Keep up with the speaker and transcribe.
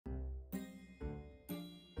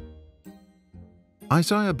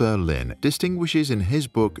Isaiah Berlin distinguishes in his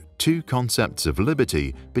book two concepts of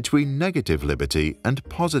liberty between negative liberty and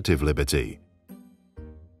positive liberty.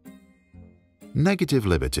 Negative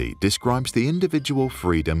liberty describes the individual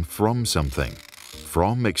freedom from something,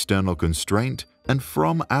 from external constraint and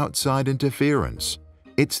from outside interference.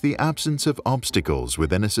 It's the absence of obstacles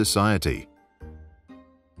within a society.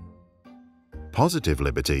 Positive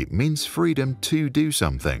liberty means freedom to do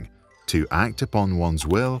something, to act upon one's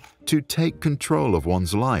will, to take control of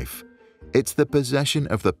one's life. It's the possession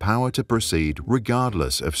of the power to proceed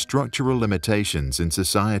regardless of structural limitations in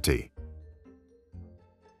society.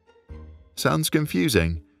 Sounds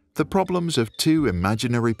confusing? The problems of two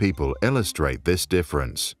imaginary people illustrate this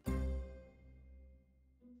difference.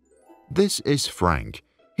 This is Frank.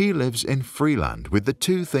 He lives in Freeland with the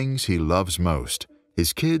two things he loves most,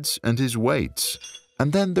 his kids and his weights.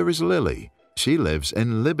 And then there is Lily. She lives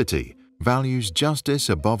in Liberty, values justice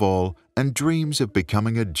above all, and dreams of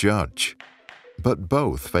becoming a judge. But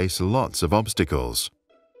both face lots of obstacles.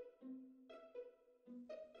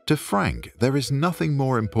 To Frank, there is nothing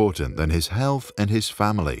more important than his health and his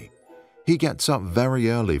family. He gets up very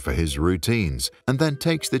early for his routines and then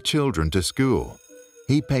takes the children to school.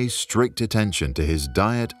 He pays strict attention to his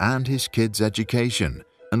diet and his kids' education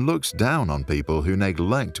and looks down on people who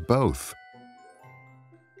neglect both.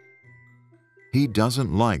 He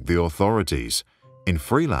doesn't like the authorities. In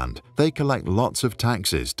Freeland, they collect lots of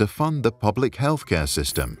taxes to fund the public healthcare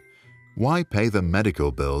system. Why pay the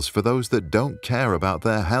medical bills for those that don't care about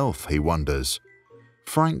their health, he wonders.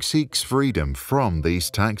 Frank seeks freedom from these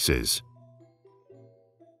taxes.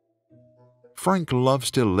 Frank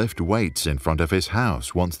loves to lift weights in front of his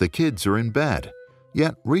house once the kids are in bed.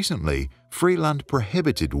 Yet recently, Freeland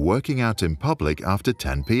prohibited working out in public after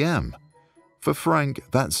 10 p.m. For Frank,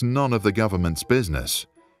 that's none of the government's business.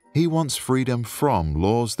 He wants freedom from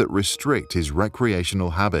laws that restrict his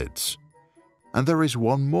recreational habits. And there is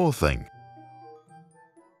one more thing.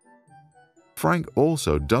 Frank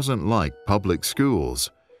also doesn't like public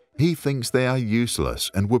schools. He thinks they are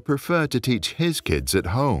useless and would prefer to teach his kids at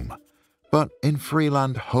home. But in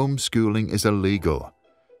Freeland, homeschooling is illegal.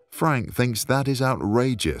 Frank thinks that is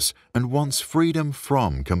outrageous and wants freedom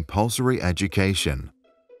from compulsory education.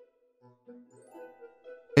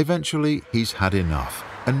 Eventually, he's had enough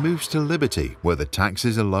and moves to Liberty, where the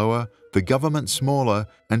taxes are lower, the government smaller,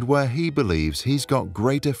 and where he believes he's got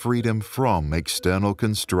greater freedom from external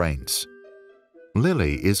constraints.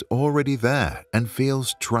 Lily is already there and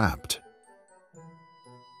feels trapped.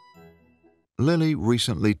 Lily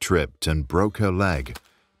recently tripped and broke her leg.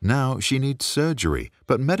 Now she needs surgery,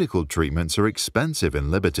 but medical treatments are expensive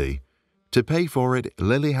in Liberty. To pay for it,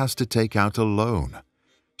 Lily has to take out a loan.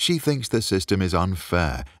 She thinks the system is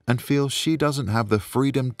unfair and feels she doesn't have the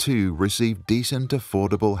freedom to receive decent,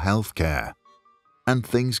 affordable health care. And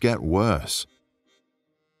things get worse.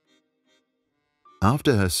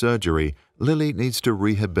 After her surgery, Lily needs to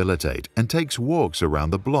rehabilitate and takes walks around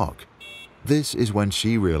the block. This is when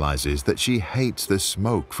she realizes that she hates the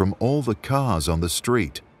smoke from all the cars on the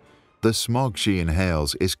street. The smog she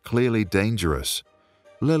inhales is clearly dangerous.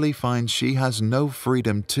 Lily finds she has no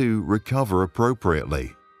freedom to recover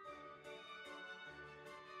appropriately.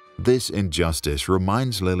 This injustice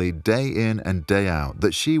reminds Lily day in and day out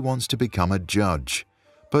that she wants to become a judge.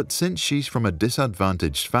 But since she's from a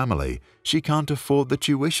disadvantaged family, she can't afford the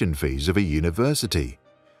tuition fees of a university.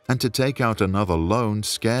 And to take out another loan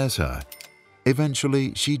scares her.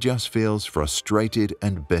 Eventually, she just feels frustrated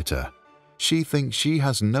and bitter. She thinks she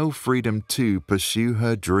has no freedom to pursue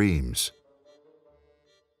her dreams.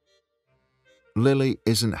 Lily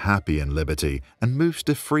isn't happy in Liberty and moves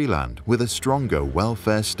to Freeland with a stronger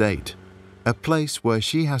welfare state, a place where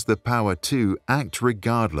she has the power to act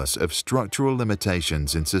regardless of structural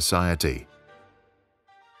limitations in society.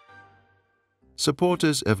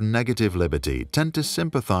 Supporters of negative liberty tend to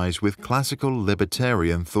sympathize with classical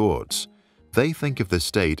libertarian thoughts. They think of the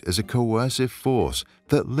state as a coercive force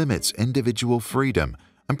that limits individual freedom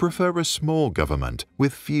and prefer a small government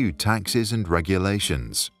with few taxes and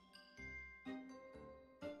regulations.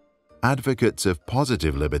 Advocates of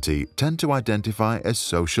positive liberty tend to identify as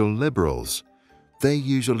social liberals. They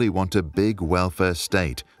usually want a big welfare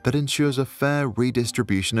state that ensures a fair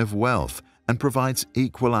redistribution of wealth and provides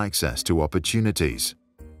equal access to opportunities.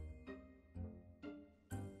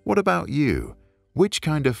 What about you? Which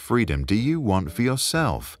kind of freedom do you want for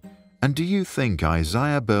yourself? And do you think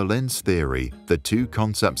Isaiah Berlin's theory, the two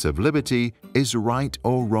concepts of liberty, is right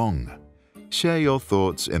or wrong? Share your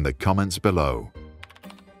thoughts in the comments below.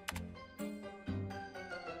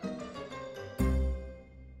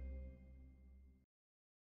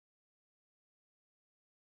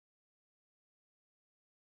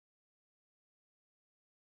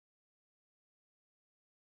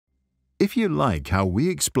 If you like how we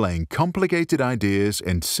explain complicated ideas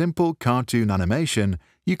in simple cartoon animation,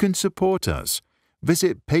 you can support us.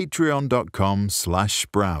 Visit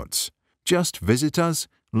patreon.com/sprouts. Just visit us,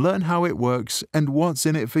 learn how it works and what's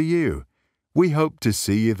in it for you. We hope to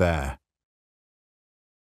see you there.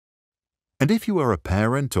 And if you are a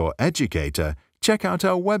parent or educator, check out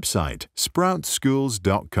our website,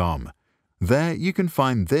 sproutsschools.com. There you can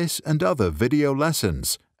find this and other video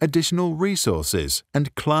lessons, additional resources,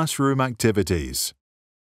 and classroom activities.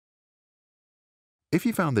 If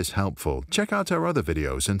you found this helpful, check out our other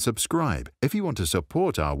videos and subscribe. If you want to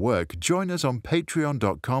support our work, join us on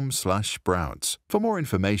patreon.com/sprouts. For more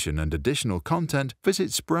information and additional content, visit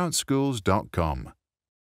sproutsschools.com.